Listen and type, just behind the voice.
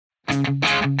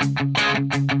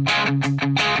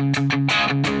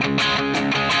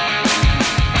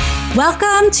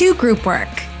Welcome to Group Work.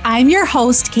 I'm your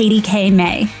host, Katie K.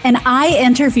 May, and I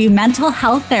interview mental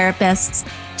health therapists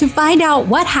to find out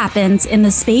what happens in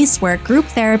the space where group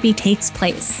therapy takes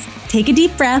place. Take a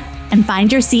deep breath and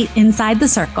find your seat inside the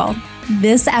circle.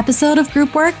 This episode of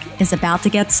Group Work is about to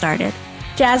get started.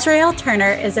 Jazrael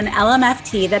Turner is an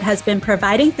LMFT that has been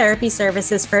providing therapy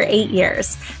services for 8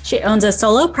 years. She owns a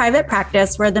solo private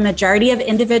practice where the majority of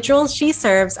individuals she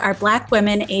serves are Black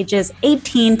women ages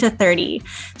 18 to 30.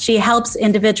 She helps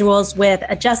individuals with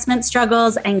adjustment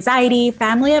struggles, anxiety,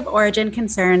 family of origin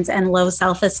concerns, and low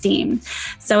self-esteem.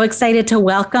 So excited to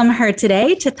welcome her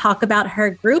today to talk about her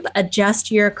group,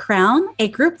 Adjust Your Crown, a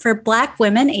group for Black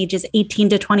women ages 18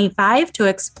 to 25 to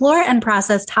explore and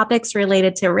process topics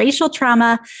related to racial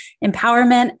trauma,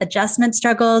 empowerment, adjustment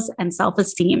struggles, and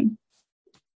self-esteem.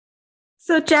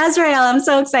 So Jazrael, I'm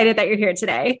so excited that you're here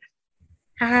today.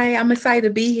 Hi, I'm excited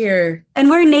to be here. And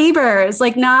we're neighbors,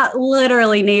 like not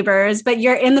literally neighbors, but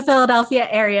you're in the Philadelphia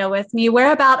area with me.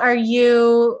 Whereabout are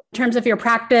you in terms of your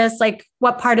practice? Like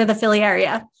what part of the Philly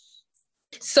area?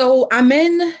 So I'm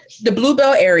in the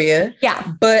Bluebell area,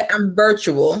 but I'm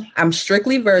virtual. I'm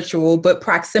strictly virtual, but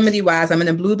proximity wise, I'm in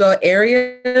the Bluebell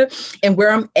area, and where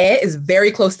I'm at is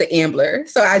very close to Ambler.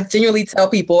 So I genuinely tell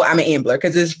people I'm an Ambler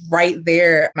because it's right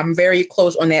there. I'm very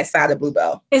close on that side of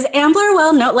Bluebell. Is Ambler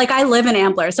well known? Like I live in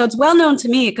Ambler, so it's well known to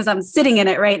me because I'm sitting in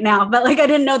it right now, but like I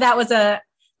didn't know that was a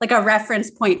reference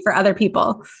point for other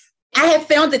people. I have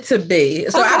found it to be.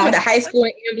 So I went to high school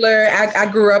in Ambler. I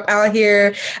grew up out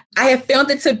here. I have found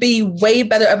it to be way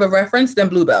better of a reference than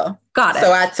Bluebell. Got it.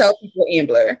 So I tell people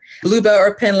Ambler. Bluebell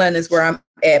or Penland is where I'm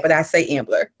at, but I say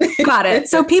Ambler. Got it.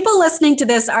 So people listening to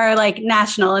this are like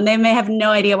national and they may have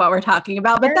no idea what we're talking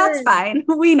about, but that's fine.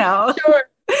 We know.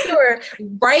 Sure.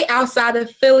 Right outside of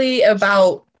Philly,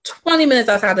 about 20 minutes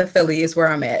outside of Philly is where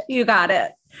I'm at. You got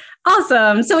it.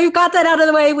 Awesome. So we've got that out of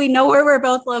the way. We know where we're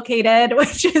both located,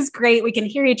 which is great. We can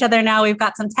hear each other now. We've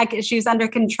got some tech issues under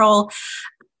control.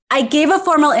 I gave a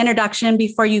formal introduction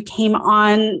before you came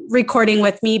on recording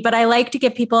with me, but I like to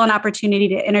give people an opportunity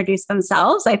to introduce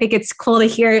themselves. I think it's cool to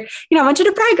hear, I want you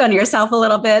to brag on yourself a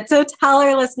little bit. So tell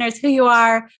our listeners who you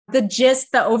are, the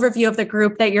gist, the overview of the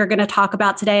group that you're going to talk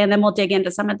about today, and then we'll dig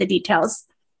into some of the details.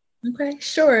 Okay,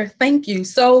 sure. Thank you.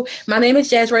 So my name is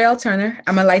Jazrael Turner.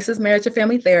 I'm a licensed marriage and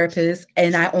family therapist,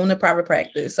 and I own a private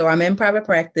practice. So I'm in private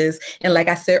practice. And like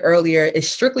I said earlier, it's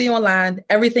strictly online.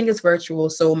 Everything is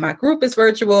virtual. So my group is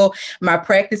virtual. My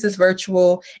practice is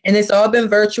virtual. And it's all been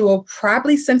virtual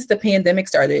probably since the pandemic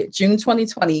started. June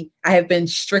 2020, I have been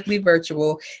strictly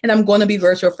virtual, and I'm going to be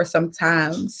virtual for some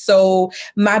time. So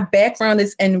my background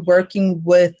is in working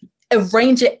with a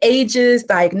range of ages,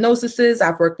 diagnoses.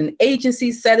 I've worked in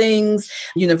agency settings,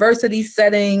 university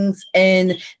settings,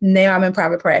 and now I'm in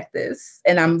private practice,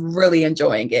 and I'm really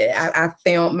enjoying it. I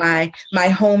found my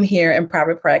home here in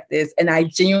private practice, and I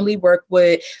genuinely work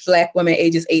with Black women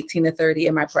ages 18 to 30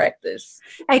 in my practice.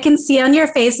 I can see on your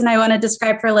face, and I want to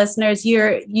describe for listeners,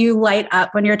 you light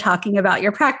up when you're talking about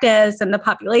your practice and the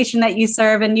population that you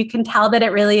serve, and you can tell that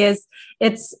it really is,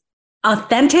 it's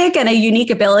authentic and a unique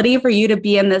ability for you to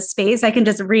be in this space. I can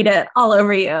just read it all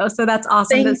over you. So that's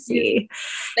awesome to see.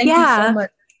 Thank you so much.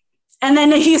 And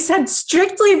then you said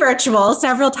strictly virtual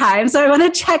several times. So I want to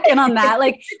check in on that.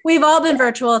 Like we've all been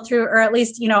virtual through, or at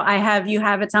least, you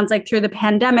have, it sounds like through the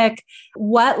pandemic.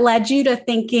 What led you to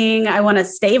thinking I want to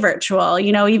stay virtual,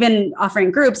 even offering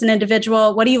groups and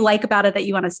individual? What do you like about it that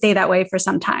you want to stay that way for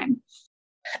some time?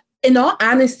 In all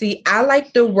honesty, I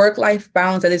like the work-life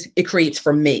balance that it creates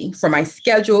for me. For my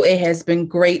schedule, it has been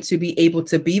great to be able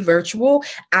to be virtual.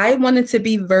 I wanted to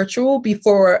be virtual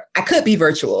before I could be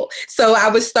virtual. So I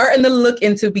was starting to look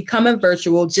into becoming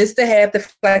virtual just to have the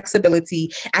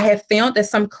flexibility. I have found that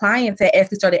some clients had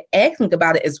actually started asking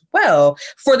about it as well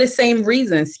for the same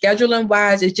reason. Scheduling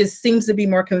wise, it just seems to be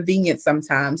more convenient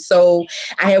sometimes. So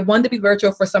I had wanted to be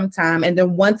virtual for some time. And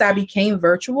then once I became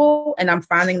virtual, and I'm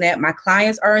finding that my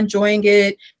clients are enjoying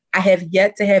it, I have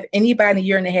yet to have anybody in a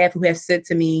year and a half who has said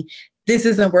to me, this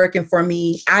isn't working for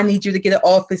me. I need you to get an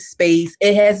office space.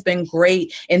 It has been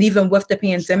great. And even with the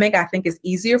pandemic, I think it's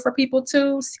easier for people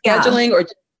to scheduling or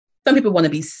some people want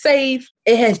to be safe.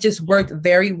 It has just worked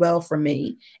very well for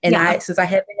me. And since I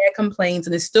haven't had complaints,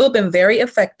 and it's still been very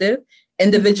effective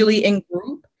individually in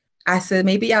group, I said,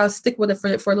 maybe I'll stick with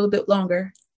it for a little bit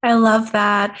longer. I love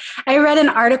that. I read an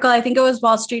article, I think it was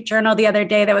Wall Street Journal the other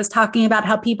day, that was talking about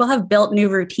how people have built new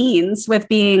routines with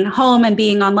being home and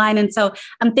being online. And so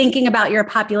I'm thinking about your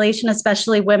population,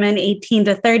 especially women 18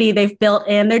 to 30, they've built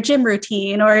in their gym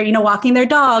routine or, walking their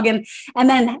dog and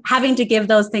then having to give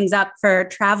those things up for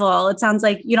travel. It sounds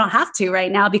like you don't have to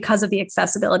right now because of the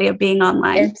accessibility of being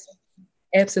online.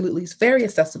 Absolutely. It's very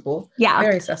accessible. Yeah.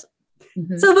 Very accessible.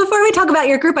 Mm-hmm. So before we talk about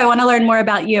your group, I want to learn more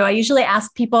about you. I usually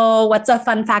ask people, what's a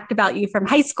fun fact about you from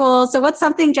high school? So what's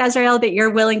something, Jezreel, that you're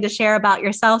willing to share about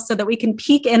yourself so that we can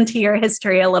peek into your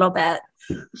history a little bit?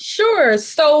 Sure.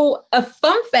 So a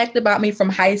fun fact about me from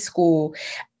high school,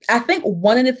 I think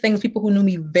one of the things people who knew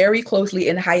me very closely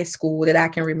in high school that I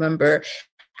can remember,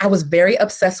 I was very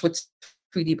obsessed with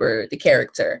Tweety Bird, the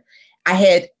character. I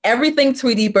had everything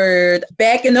Tweety Bird.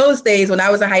 Back in those days when I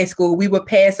was in high school, we would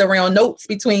pass around notes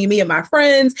between me and my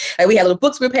friends. Like we had little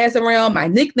books we would pass around. My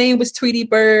nickname was Tweety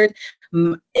Bird.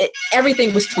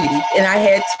 Everything was Tweety. And I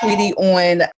had Tweety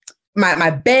on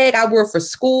my bag I wore for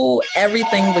school.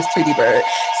 Everything was Tweety Bird.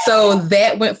 So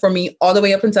that went for me all the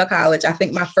way up until college. I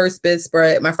think my first bid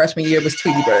spread my freshman year was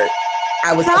Tweety Bird.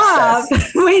 I was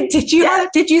obsessed. Wait,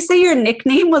 did you say your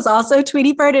nickname was also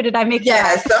Tweety Bird, or did I make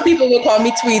that up? Some people would call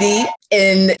me Tweety,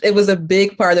 and it was a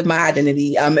big part of my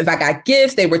identity. If I got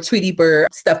gifts, they were Tweety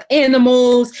Bird stuffed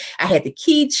animals. I had the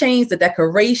keychains, the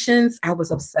decorations. I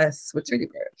was obsessed with Tweety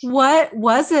Bird. What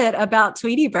was it about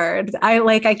Tweety Bird?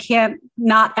 I can't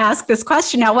not ask this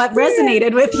question now. What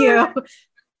resonated with you?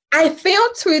 I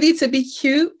found Tweety to be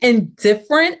cute and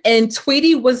different, and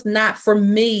Tweety was not for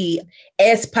me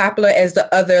as popular as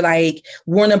the other like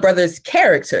Warner Brothers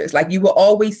characters. Like you will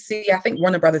always see, I think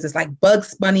Warner Brothers is like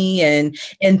Bugs Bunny and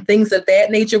things of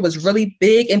that nature was really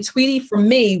big. And Tweety for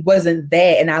me wasn't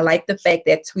that. And I like the fact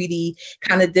that Tweety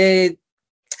kind of did.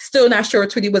 Still not sure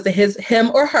Tweety was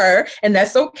him or her, and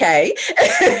that's okay.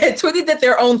 Tweety did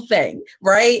their own thing,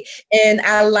 right? And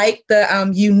I like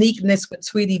the uniqueness with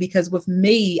Tweety because with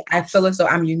me, I feel as though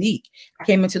I'm unique. I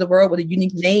came into the world with a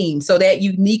unique name. So that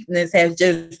uniqueness has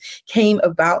just came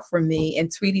about for me.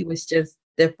 And Tweety was just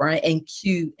different and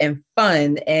cute and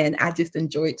fun. And I just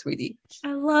enjoyed Tweety.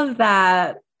 I love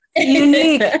that.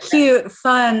 Unique, cute,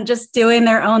 fun, just doing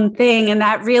their own thing. And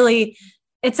that really...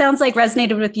 it sounds like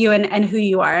resonated with you and who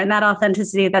you are and that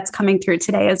authenticity that's coming through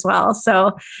today as well.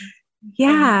 So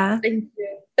yeah. Thank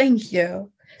you. Thank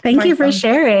you. Thank you for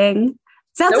sharing.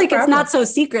 Sounds like problem. It's not so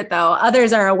secret though.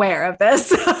 Others are aware of this.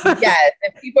 Yes.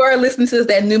 If people are listening to this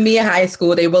that knew me in high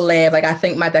school, they will laugh. Like I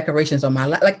think my decorations on my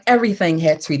like everything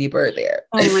had Tweety Bird there.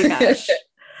 Oh my gosh.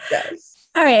 Yes.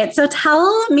 All right. So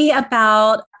tell me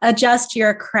about Adjust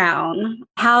Your Crown.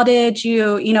 How did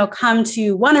you, come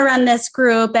to want to run this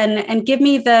group and give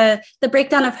me the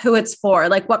breakdown of who it's for?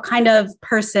 Like what kind of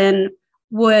person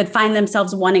would find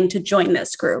themselves wanting to join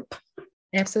this group?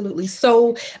 Absolutely.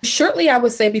 So shortly, I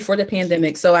would say before the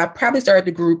pandemic. So I probably started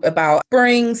the group about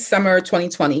spring, summer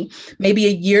 2020. Maybe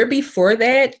a year before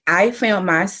that, I found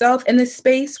myself in this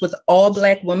space with all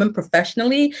Black women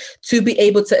professionally to be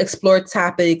able to explore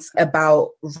topics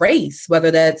about race,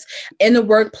 whether that's in the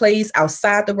workplace,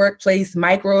 outside the workplace,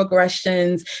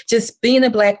 microaggressions, just being a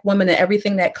Black woman and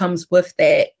everything that comes with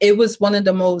that. It was one of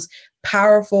the most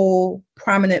powerful,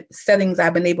 prominent settings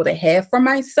I've been able to have for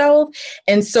myself.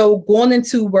 And so going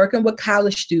into working with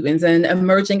college students and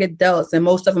emerging adults, and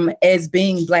most of them as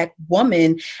being Black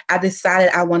women, I decided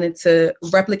I wanted to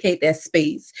replicate that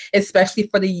space, especially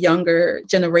for the younger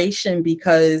generation,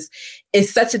 because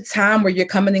it's such a time where you're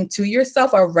coming into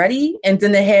yourself already, and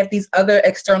then to have these other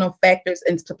external factors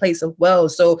into place as well.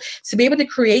 So to be able to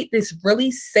create this really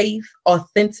safe,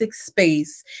 authentic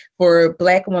space for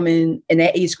Black women in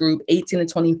that age group, 18 to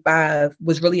 25,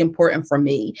 was really important for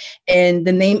me. And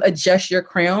the name Adjust Your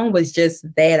Crown was just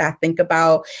that. I think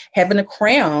about having a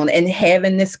crown and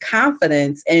having this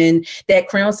confidence, and that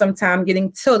crown sometimes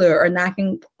getting tilted or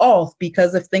knocking off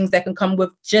because of things that can come with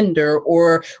gender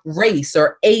or race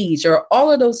or age or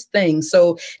all of those things.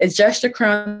 So Adjust Your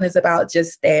Crown is about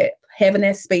just that. Having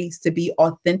that space to be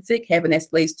authentic, having that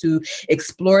space to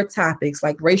explore topics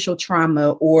like racial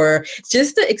trauma or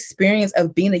just the experience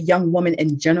of being a young woman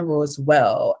in general as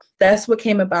well. That's what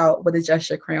came about with Adjust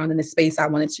Your Crown and the space I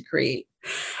wanted to create.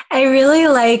 I really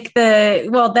like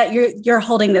that you're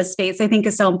holding this space. I think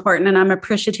is so important, and I'm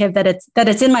appreciative that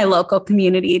it's in my local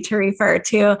community to refer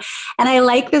to. And I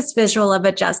like this visual of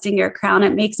adjusting your crown.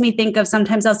 It makes me think of,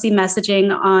 sometimes I'll see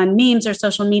messaging on memes or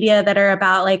social media that are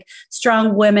about like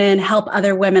strong women help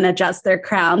other women adjust their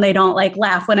crown. They don't like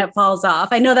laugh when it falls off.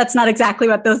 I know that's not exactly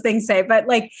what those things say, but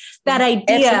like that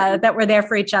idea that we're there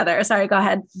for each other. Sorry, go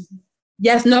ahead.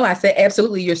 Yes, no, I said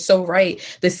absolutely. You're so right.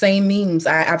 The same memes,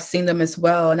 I've seen them as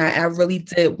well. And I really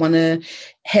did want to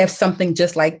have something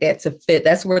just like that to fit.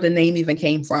 That's where the name even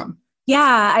came from.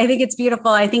 Yeah, I think it's beautiful.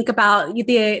 I think about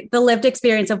the lived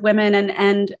experience of women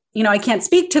and I can't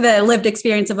speak to the lived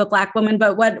experience of a Black woman,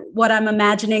 but what I'm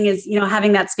imagining is,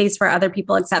 having that space where other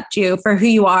people accept you for who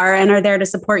you are and are there to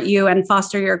support you and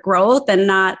foster your growth, and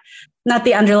not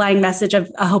the underlying message of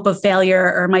a hope of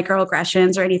failure or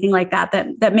microaggressions or anything like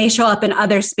that may show up in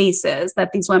other spaces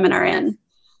that these women are in.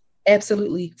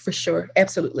 Absolutely, for sure.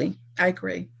 Absolutely. I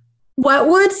agree. What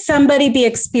would somebody be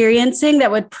experiencing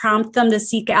that would prompt them to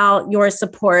seek out your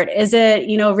support? Is it,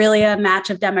 really a match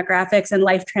of demographics and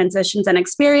life transitions and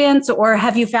experience? Or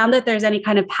have you found that there's any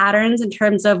kind of patterns in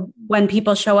terms of when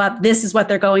people show up, this is what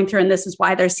they're going through and this is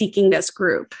why they're seeking this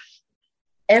group?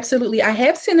 Absolutely. I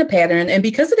have seen a pattern. And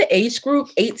because of the age group,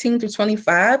 18 through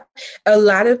 25, a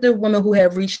lot of the women who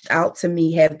have reached out to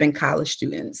me have been college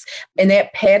students. And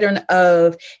that pattern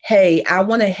of, hey, I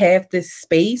want to have this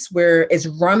space where it's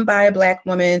run by a Black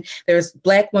woman. There's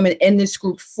Black women in this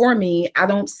group for me. I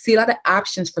don't see a lot of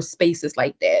options for spaces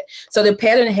like that. So the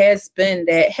pattern has been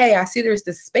that, hey, I see there's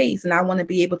this space and I want to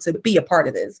be able to be a part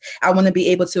of this. I want to be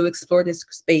able to explore this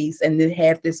space and then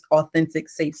have this authentic,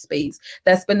 safe space.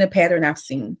 That's been the pattern I've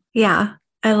seen. Yeah,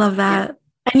 I love that.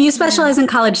 Yeah. And you specialize in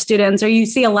college students, or you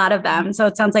see a lot of them. So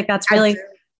it sounds like that's really,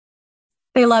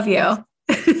 they love you.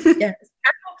 Yes,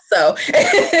 I hope so.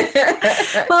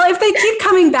 Well, if they keep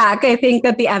coming back, I think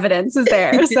that the evidence is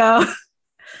there. So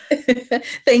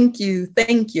Thank you.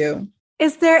 Thank you.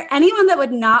 Is there anyone that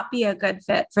would not be a good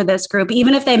fit for this group,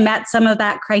 even if they met some of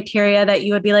that criteria that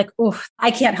you would be like, oof, I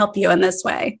can't help you in this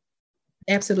way?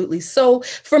 Absolutely. So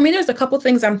for me, there's a couple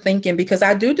things I'm thinking, because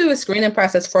I do a screening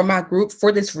process for my group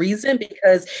for this reason,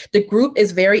 because the group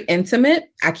is very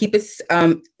intimate. I keep it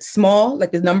small,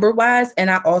 like the number wise,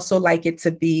 and I also like it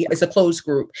to be, it's a closed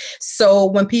group. So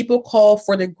when people call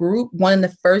for the group, one of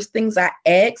the first things I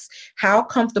ask, how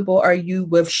comfortable are you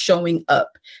with showing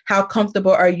up? How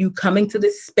comfortable are you coming to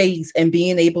this space and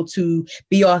being able to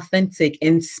be authentic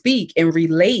and speak and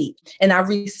relate? And I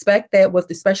respect that with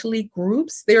especially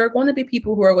groups. There are going to be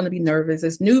people who are going to be nervous.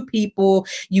 As new people,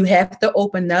 you have to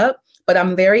open up. But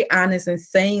I'm very honest in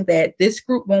saying that this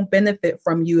group won't benefit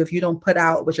from you if you don't put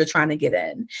out what you're trying to get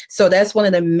in. So that's one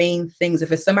of the main things.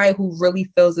 If it's somebody who really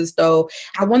feels as though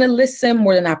I want to listen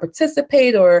more than I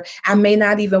participate, or I may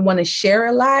not even want to share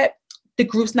a lot, the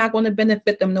group's not going to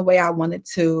benefit them the way I want it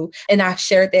to. And I've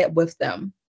shared that with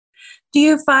them. Do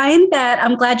you find that,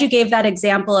 I'm glad you gave that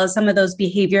example of some of those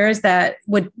behaviors that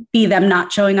would be them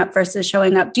not showing up versus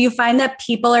showing up. Do you find that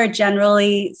people are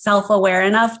generally self-aware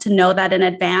enough to know that in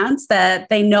advance, that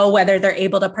they know whether they're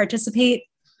able to participate?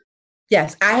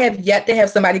 Yes, I have yet to have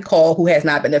somebody call who has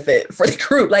not been a fit for the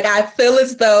group. Like, I feel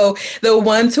as though the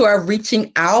ones who are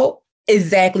reaching out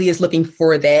exactly is looking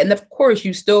for that. And of course,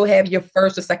 you still have your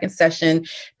first or second session.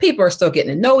 People are still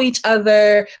getting to know each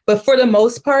other. But for the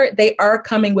most part, they are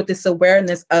coming with this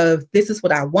awareness of, this is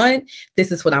what I want.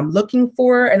 This is what I'm looking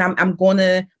for. And I'm going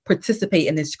to participate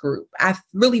in this group. I've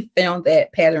really found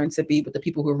that pattern to be with the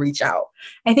people who reach out.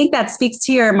 I think that speaks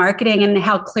to your marketing and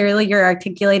how clearly you're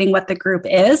articulating what the group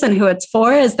is and who it's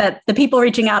for, is that the people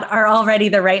reaching out are already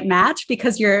the right match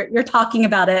because you're talking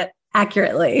about it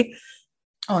accurately.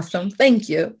 Awesome. Thank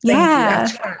you. Yeah.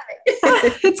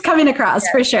 It's coming across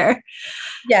for sure.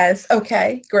 Yes.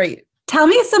 Okay, great. Tell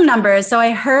me some numbers. So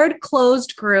I heard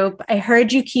closed group. I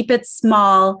heard you keep it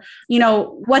small.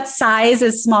 What size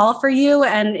is small for you?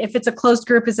 And if it's a closed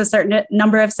group, is a certain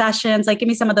number of sessions? Like, give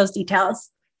me some of those details.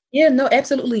 Yeah, no,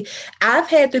 absolutely. I've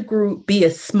had the group be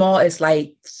as small as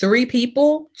like 3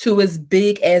 people to as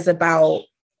big as about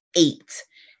 8.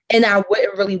 And I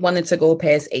wouldn't really want it to go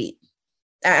past 8.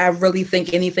 I really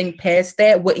think anything past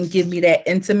that wouldn't give me that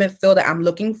intimate feel that I'm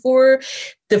looking for.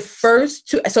 The first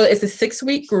 2, so it's a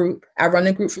 6-week group. I run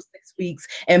a group for 6 weeks.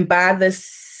 And by the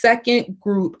second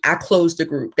group, I close the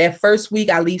group. That first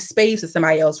week, I leave space if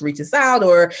somebody else reaches out,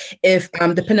 or if,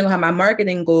 depending on how my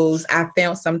marketing goes, I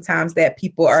found sometimes that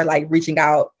people are like reaching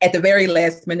out at the very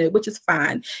last minute, which is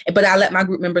fine. But I let my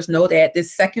group members know that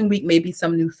this second week may be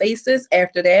some new faces.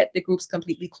 After that, the group's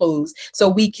completely closed. So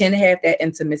we can have that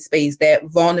intimate space, that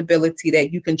vulnerability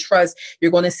that you can trust.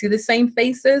 You're going to see the same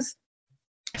faces.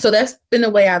 So that's been the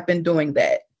way I've been doing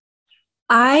that.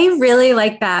 I really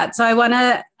like that. So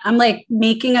I'm like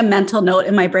making a mental note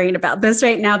in my brain about this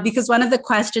right now, because one of the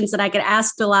questions that I get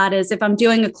asked a lot is, if I'm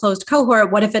doing a closed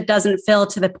cohort, what if it doesn't fill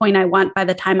to the point I want by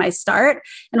the time I start?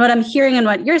 And what I'm hearing and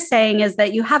what you're saying is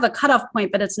that you have a cutoff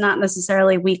point, but it's not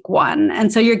necessarily week 1.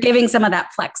 And so you're giving some of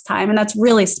that flex time, and that's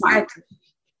really smart.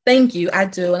 Thank you. I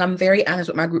do. And I'm very honest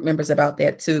with my group members about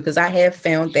that too, because I have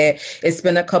found that it's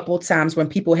been a couple times when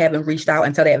people haven't reached out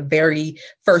until that very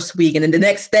first week. And then the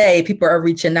next day, people are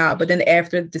reaching out. But then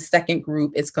after the second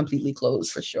group, it's completely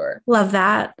closed for sure. Love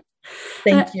that.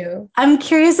 Thank you. I'm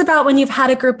curious about when you've had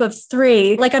a group of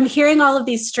 3, like I'm hearing all of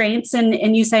these strengths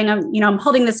and you saying, I'm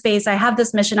holding this space. I have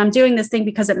this mission. I'm doing this thing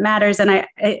because it matters. And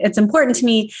it's important to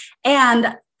me.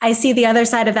 And I see the other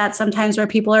side of that sometimes where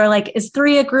people are like, is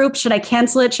 3 a group? Should I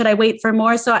cancel it? Should I wait for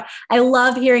more? So I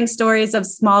love hearing stories of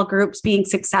small groups being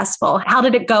successful. How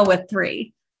did it go with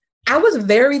 3? I was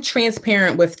very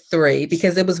transparent with 3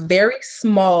 because it was very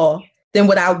small than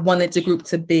what I wanted the group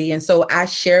to be. And so I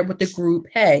shared with the group,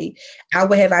 hey, I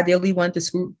would have ideally wanted this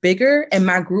group bigger. And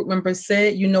my group members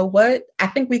said, you know what? I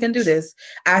think we can do this.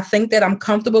 I think that I'm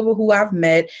comfortable with who I've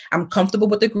met. I'm comfortable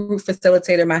with the group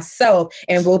facilitator myself,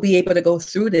 and we'll be able to go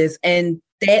through this. And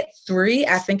that 3,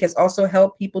 I think, has also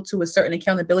helped people to a certain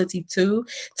accountability too,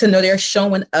 to know they're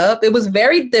showing up. It was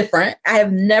very different. I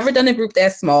have never done a group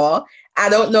that small. I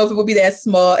don't know if it will be that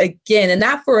small again, and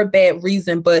not for a bad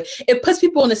reason, but it puts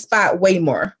people on the spot way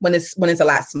more when it's a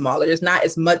lot smaller. There's not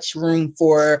as much room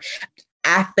for,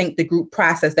 I think, the group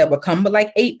process that would come with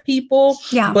like 8 people.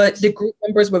 Yeah. But the group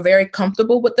members were very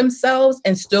comfortable with themselves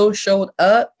and still showed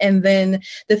up. And then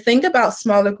the thing about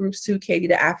smaller groups too, Katie,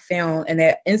 that I found in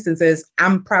that instance is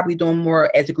I'm probably doing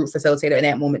more as a group facilitator in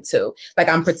that moment too. Like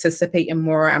I'm participating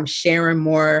more, I'm sharing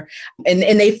more, and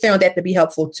they found that to be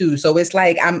helpful too. So it's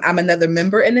like I'm another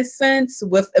member in a sense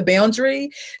with a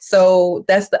boundary. So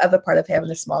that's the other part of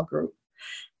having a small group.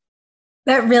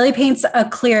 That really paints a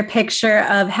clear picture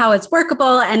of how it's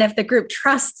workable. And if the group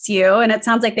trusts you, and it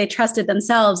sounds like they trusted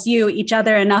themselves, you, each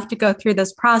other enough to go through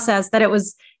this process, that it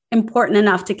was important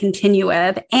enough to continue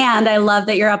with. And I love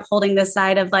that you're upholding this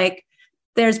side of like,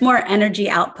 there's more energy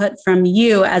output from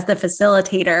you as the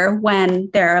facilitator when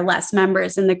there are less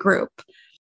members in the group.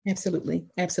 Absolutely.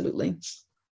 Absolutely.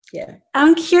 Yeah.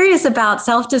 I'm curious about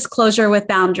self-disclosure with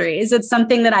boundaries. It's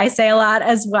something that I say a lot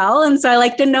as well. And so I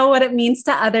like to know what it means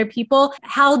to other people.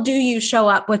 How do you show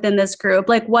up within this group?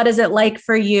 Like, what is it like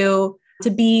for you to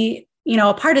be,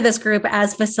 a part of this group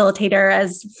as facilitator,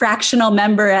 as fractional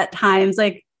member at times?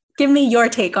 Like, give me your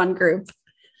take on group.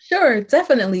 Sure,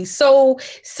 definitely. So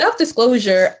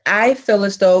self-disclosure, I feel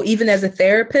as though even as a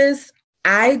therapist,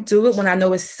 I do it when I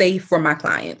know it's safe for my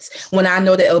clients, when I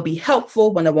know that it'll be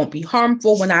helpful, when it won't be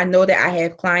harmful, when I know that I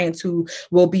have clients who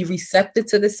will be receptive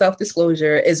to the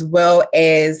self-disclosure, as well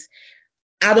as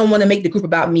I don't want to make the group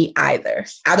about me either.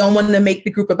 I don't want to make the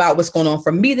group about what's going on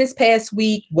for me this past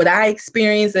week, what I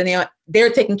experienced, and they're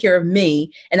taking care of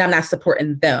me and I'm not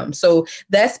supporting them. So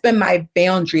that's been my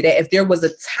boundary, that if there was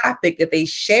a topic that they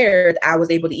shared, I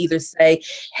was able to either say,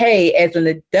 hey, as an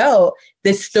adult,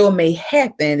 this still may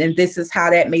happen, and this is how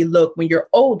that may look when you're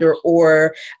older,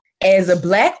 or as a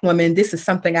Black woman, this is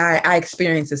something I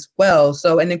experience as well.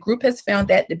 So, and the group has found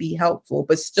that to be helpful,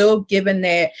 but still given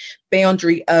that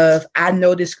boundary of, I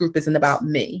know this group isn't about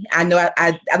me. I know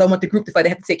I don't want the group to feel like they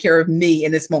have to take care of me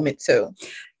in this moment too.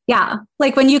 Yeah.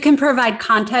 Like when you can provide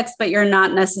context, but you're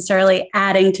not necessarily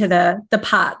adding to the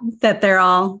pot that they're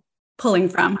all pulling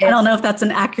from. Yes. I don't know if that's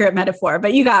an accurate metaphor,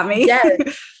 but you got me.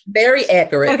 Yes. Very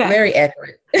accurate. Okay. Very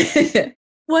accurate.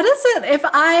 What is it, if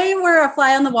I were a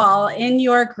fly on the wall in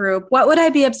your group, what would I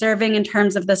be observing in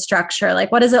terms of the structure? Like,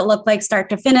 what does it look like start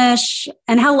to finish?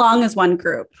 And how long is one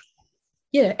group?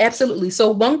 Yeah, absolutely.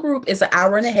 So one group is an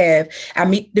hour and a half.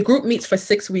 The group meets for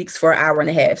 6 weeks for an hour and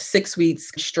a half, 6 weeks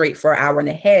straight for an hour and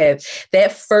a half.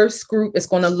 That first group is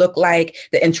going to look like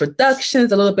the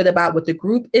introductions, a little bit about what the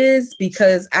group is,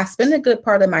 because I spend a good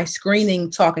part of my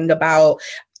screening talking about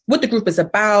what the group is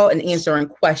about and answering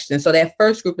questions. So that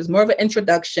first group is more of an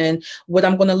introduction. What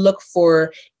I'm going to look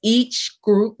for, each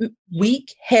group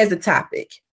week has a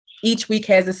topic. Each week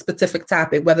has a specific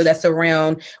topic, whether that's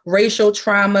around racial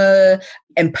trauma,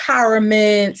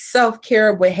 empowerment,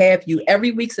 self-care, what have you.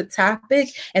 Every week's a topic,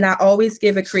 and I always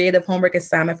give a creative homework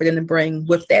assignment for them to bring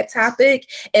with that topic.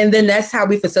 And then that's how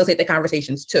we facilitate the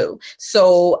conversations too.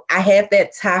 So I have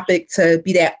that topic to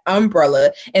be that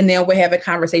umbrella, and then we're having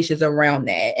conversations around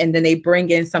that. And then they bring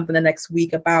in something the next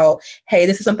week about, hey,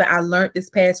 this is something I learned this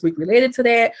past week related to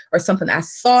that, or something I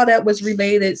saw that was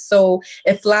related. So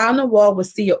a fly on the wall will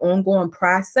see an ongoing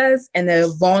process and a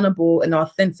vulnerable and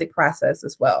authentic process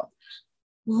as well.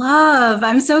 Love.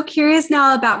 I'm so curious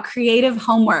now about creative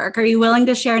homework. Are you willing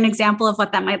to share an example of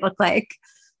what that might look like?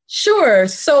 Sure.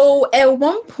 So at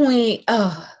one point,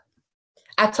 I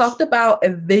talked about a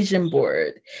vision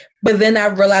board, but then I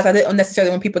realized I didn't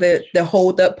necessarily want people to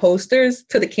hold up posters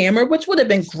to the camera, which would have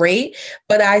been great.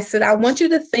 But I said, I want you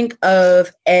to think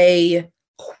of a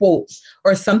quote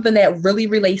or something that really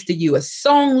relates to you, a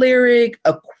song lyric,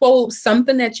 a quote,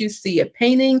 something that you see, a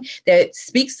painting that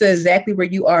speaks to exactly where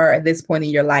you are at this point in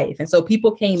your life. And so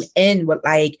people came in with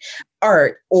like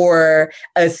art or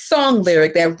a song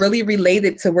lyric that really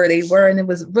related to where they were. And it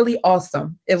was really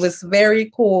awesome. It was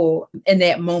very cool in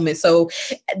that moment. So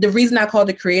the reason I called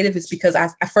it creative is because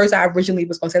I originally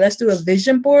was going to say, let's do a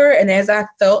vision board. And as I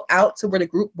felt out to where the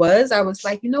group was, I was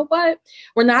like, you know what?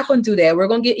 We're not going to do that. We're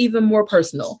going to get even more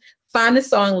personal. Find a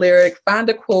song lyric, find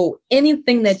a quote,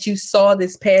 anything that you saw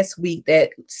this past week that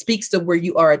speaks to where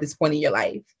you are at this point in your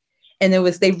life. And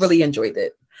they really enjoyed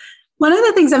it. One of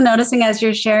the things I'm noticing as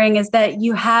you're sharing is that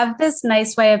you have this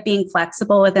nice way of being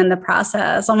flexible within the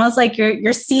process, almost like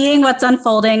you're seeing what's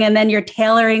unfolding and then you're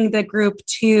tailoring the group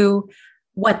to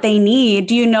what they need.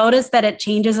 Do you notice that it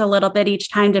changes a little bit each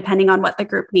time depending on what the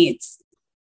group needs?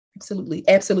 Absolutely.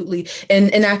 Absolutely.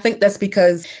 And I think that's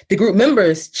because the group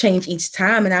members change each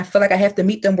time. And I feel like I have to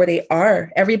meet them where they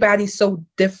are. Everybody's so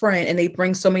different and they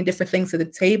bring so many different things to the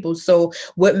table. So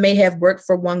what may have worked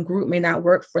for one group may not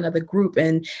work for another group.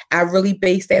 And I really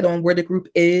base that on where the group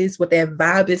is, what that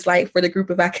vibe is like for the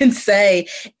group, if I can say,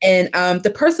 and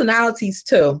the personalities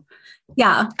too.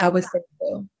 Yeah. I would say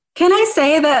so. Can I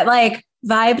say that like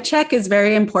vibe check is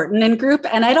very important in group?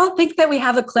 And I don't think that we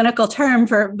have a clinical term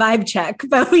for vibe check,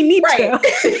 but we need to.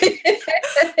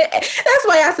 That's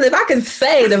why I said if I can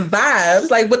say the vibes,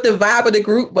 like what the vibe of the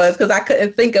group was, because I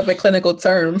couldn't think of a clinical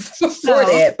term for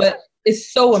that. But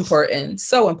it's so important.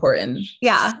 So important.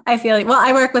 Yeah, I feel like, well,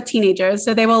 I work with teenagers,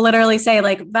 so they will literally say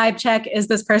like, vibe check, is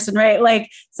this person right? Like,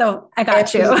 so I got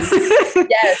absolutely. you.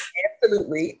 Yes,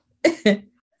 absolutely.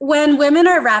 When women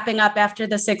are wrapping up after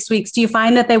the 6 weeks, do you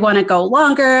find that they want to go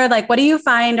longer? Like, what do you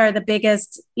find are the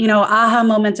biggest, aha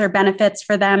moments or benefits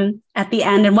for them at the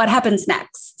end? And what happens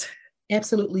next?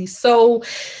 Absolutely. So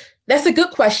that's a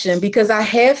good question, because I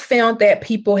have found that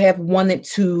people have wanted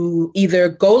to either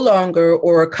go longer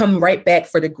or come right back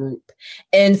for the group.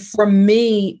 And for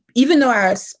me, even though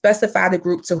I specify the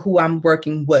group to who I'm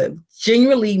working with,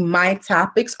 generally my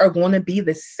topics are going to be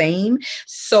the same.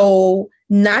 So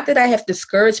not that I have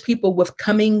discouraged people with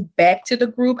coming back to the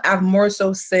group. I've more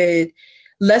so said,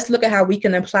 let's look at how we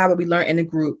can apply what we learned in the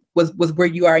group with where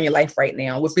you are in your life right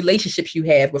now, with relationships you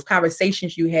have, with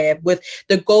conversations you have, with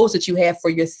the goals that you have for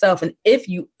yourself. And if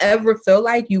you ever feel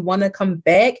like you want to come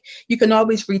back, you can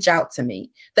always reach out to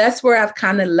me. That's where I've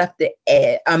kind of left it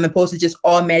at, opposed to just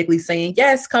automatically saying,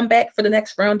 yes, come back for the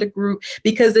next round of group,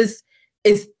 because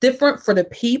it's different for the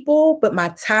people, but my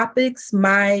topics,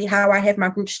 how I have my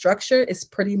group structure is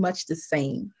pretty much the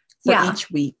same for each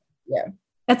week. Yeah.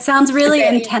 It sounds really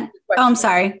intense. Oh, I'm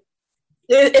sorry.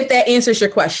 If that answers your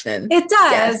question. It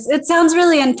does. Yes. It sounds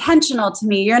really intentional to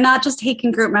me. You're not just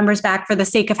taking group members back for the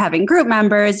sake of having group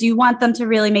members. You want them to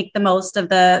really make the most of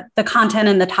the content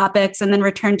and the topics and then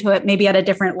return to it maybe at a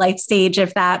different life stage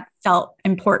if that felt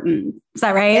important. Is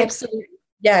that right? Absolutely.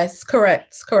 Yes,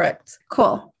 correct.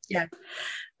 Cool. Yeah.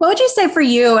 What would you say for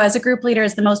you as a group leader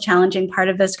is the most challenging part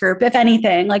of this group, if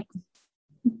anything? Like,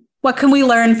 what can we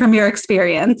learn from your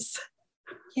experience?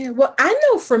 Yeah, well, I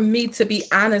know for me, to be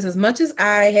honest, as much as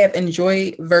I have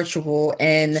enjoyed virtual,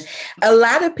 and a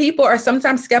lot of people are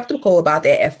sometimes skeptical about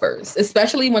that at first,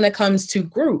 especially when it comes to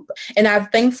group. And I'm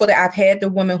thankful that I've had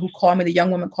the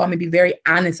young woman call me, be very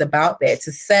honest about that,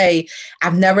 to say,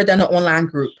 I've never done an online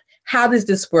group. How does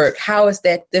this work? How is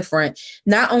that different?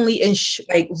 Not only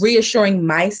reassuring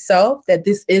myself that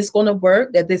this is going to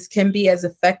work, that this can be as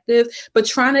effective, but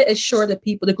trying to assure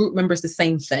the group members the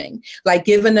same thing. Like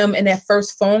giving them in that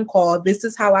first phone call, this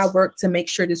is how I work to make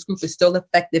sure this group is still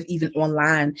effective even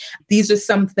online. These are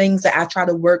some things that I try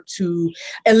to work to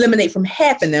eliminate from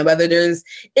happening, whether there's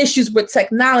issues with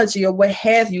technology or what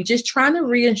have you, just trying to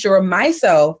reassure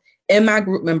myself and my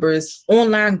group members,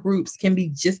 online groups can be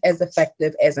just as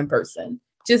effective as in person,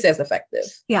 just as effective.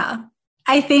 Yeah,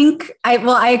 I think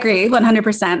I agree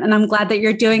 100%. And I'm glad that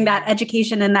you're doing that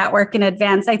education and that work in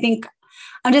advance. I think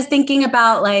I'm just thinking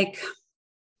about like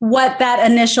what that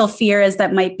initial fear is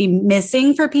that might be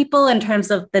missing for people in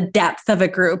terms of the depth of a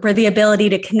group or the ability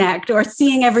to connect or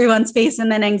seeing everyone's face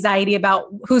and then anxiety about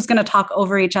who's going to talk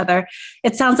over each other.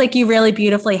 It sounds like you really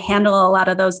beautifully handle a lot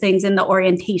of those things in the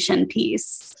orientation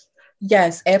piece.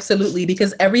 Yes, absolutely.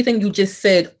 Because everything you just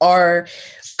said are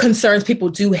concerns people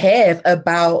do have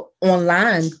about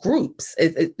online groups.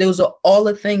 Those are all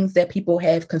the things that people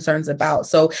have concerns about.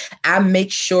 So I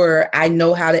make sure I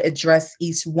know how to address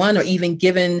each one, or even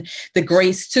given the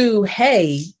grace to,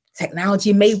 hey,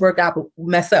 technology may work out, but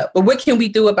mess up. But what can we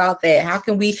do about that? How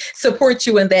can we support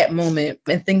you in that moment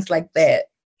and things like that?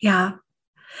 Yeah.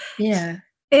 Yeah.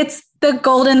 It's the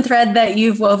golden thread that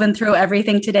you've woven through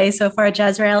everything today so far,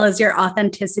 Jezreel, is your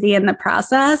authenticity in the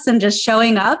process and just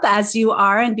showing up as you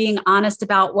are and being honest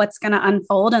about what's going to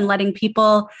unfold and letting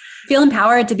people feel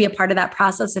empowered to be a part of that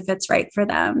process if it's right for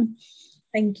them.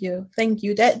 Thank you. Thank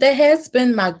you. That has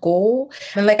been my goal.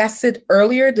 And like I said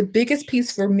earlier, the biggest piece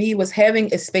for me was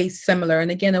having a space similar. And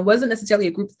again, it wasn't necessarily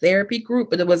a group therapy group,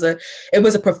 but it was a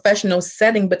professional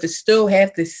setting, but to still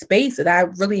have this space that I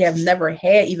really have never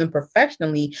had, even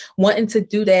professionally, wanting to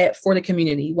do that for the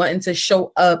community, wanting to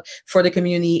show up for the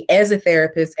community as a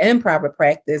therapist in private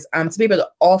practice, to be able to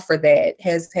offer that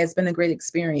has been a great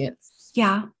experience.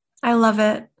 Yeah, I love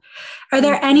it. Are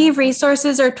there any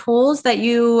resources or tools that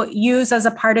you use as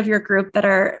a part of your group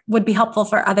that would be helpful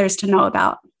for others to know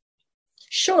about?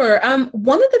 Sure.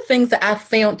 One of the things that I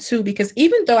found too, because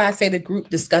even though I say the group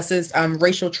discusses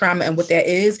racial trauma and what that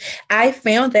is, I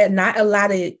found that not a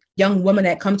lot of young women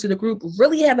that come to the group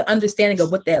really have an understanding of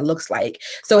what that looks like.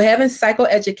 So having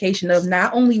psychoeducation of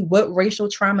not only what racial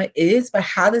trauma is, but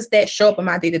how does that show up in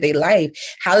my day-to-day life?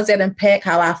 How does that impact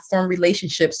how I form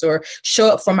relationships or show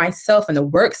up for myself in a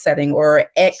work setting or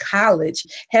at college?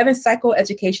 Having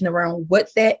psychoeducation around what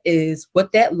that is,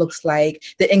 what that looks like,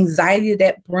 the anxiety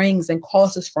that brings and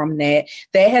causes from that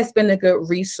has been a good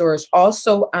resource.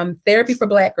 Also, Therapy for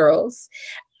Black Girls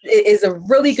is a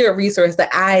really good resource that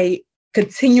I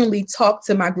continually talk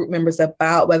to my group members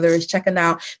about, whether it's checking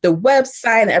out the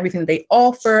website and everything they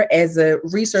offer as a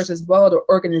resource as well, the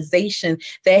organization.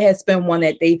 That has been one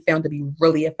that they found to be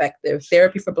really effective.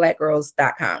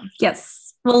 Therapyforblackgirls.com.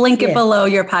 Yes. We'll link it below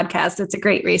your podcast. It's a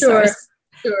great resource.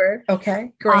 Sure.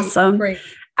 Okay. Great. Awesome. Great.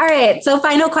 All right. So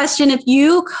final question. If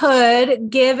you could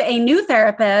give a new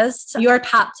therapist your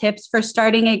top tips for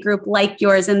starting a group like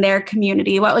yours in their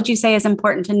community, what would you say is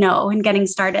important to know in getting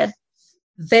started?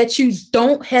 That you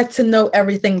don't have to know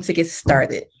everything to get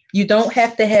started. You don't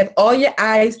have to have all your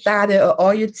I's dotted or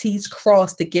all your T's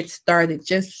crossed to get started.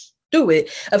 Just do it.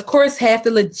 Of course, have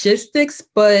the logistics,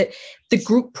 but the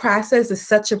group process is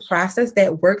such a process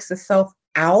that works itself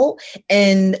out,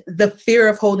 and the fear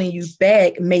of holding you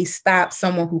back may stop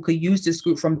someone who could use this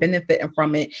group from benefiting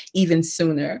from it even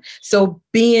sooner. So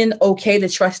being okay to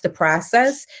trust the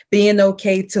process, being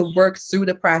okay to work through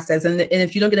the process. And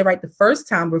if you don't get it right the first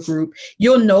time with group,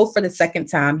 you'll know for the second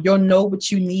time. You'll know what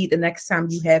you need the next time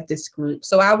you have this group.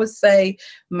 So I would say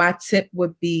my tip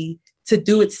would be to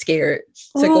do it scared,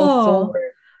 to go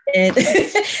forward and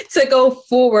to go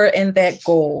forward in that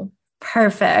goal.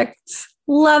 Perfect.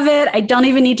 Love it. I don't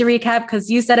even need to recap because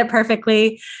you said it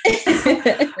perfectly.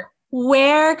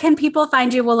 Where can people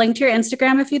find you? We'll link to your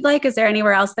Instagram if you'd like. Is there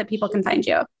anywhere else that people can find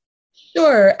you?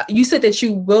 Sure. You said that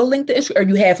you will link the Instagram, or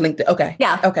you have linked it. Okay.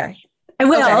 Yeah. Okay. I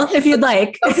will, if you'd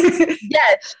like.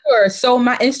 Yeah, sure. So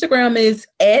my Instagram is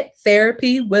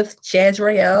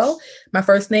 @therapywithJazrael. My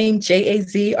first name,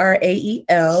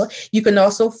 Jazrael. You can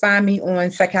also find me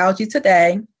on Psychology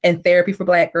Today and Therapy for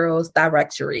Black Girls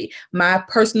directory. My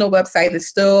personal website is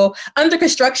still under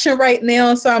construction right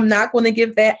now, so I'm not going to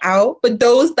give that out. But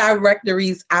those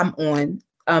directories I'm on.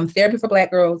 Therapy for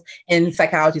Black Girls and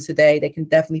Psychology Today. They can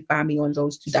definitely find me on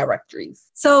those two directories.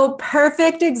 So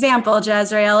perfect example,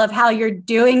 Jezreel, of how you're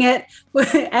doing it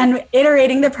and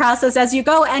iterating the process as you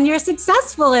go, and you're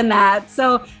successful in that.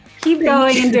 So keep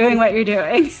going and doing what you're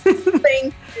doing.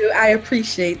 Thank you. I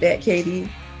appreciate that, Katie.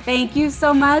 Thank you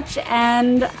so much.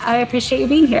 And I appreciate you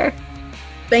being here.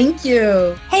 Thank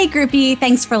you. Hey, groupie,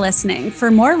 thanks for listening.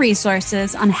 For more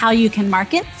resources on how you can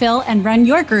market, fill, and run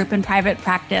your group in private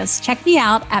practice, check me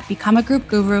out at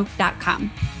becomeagroupguru.com.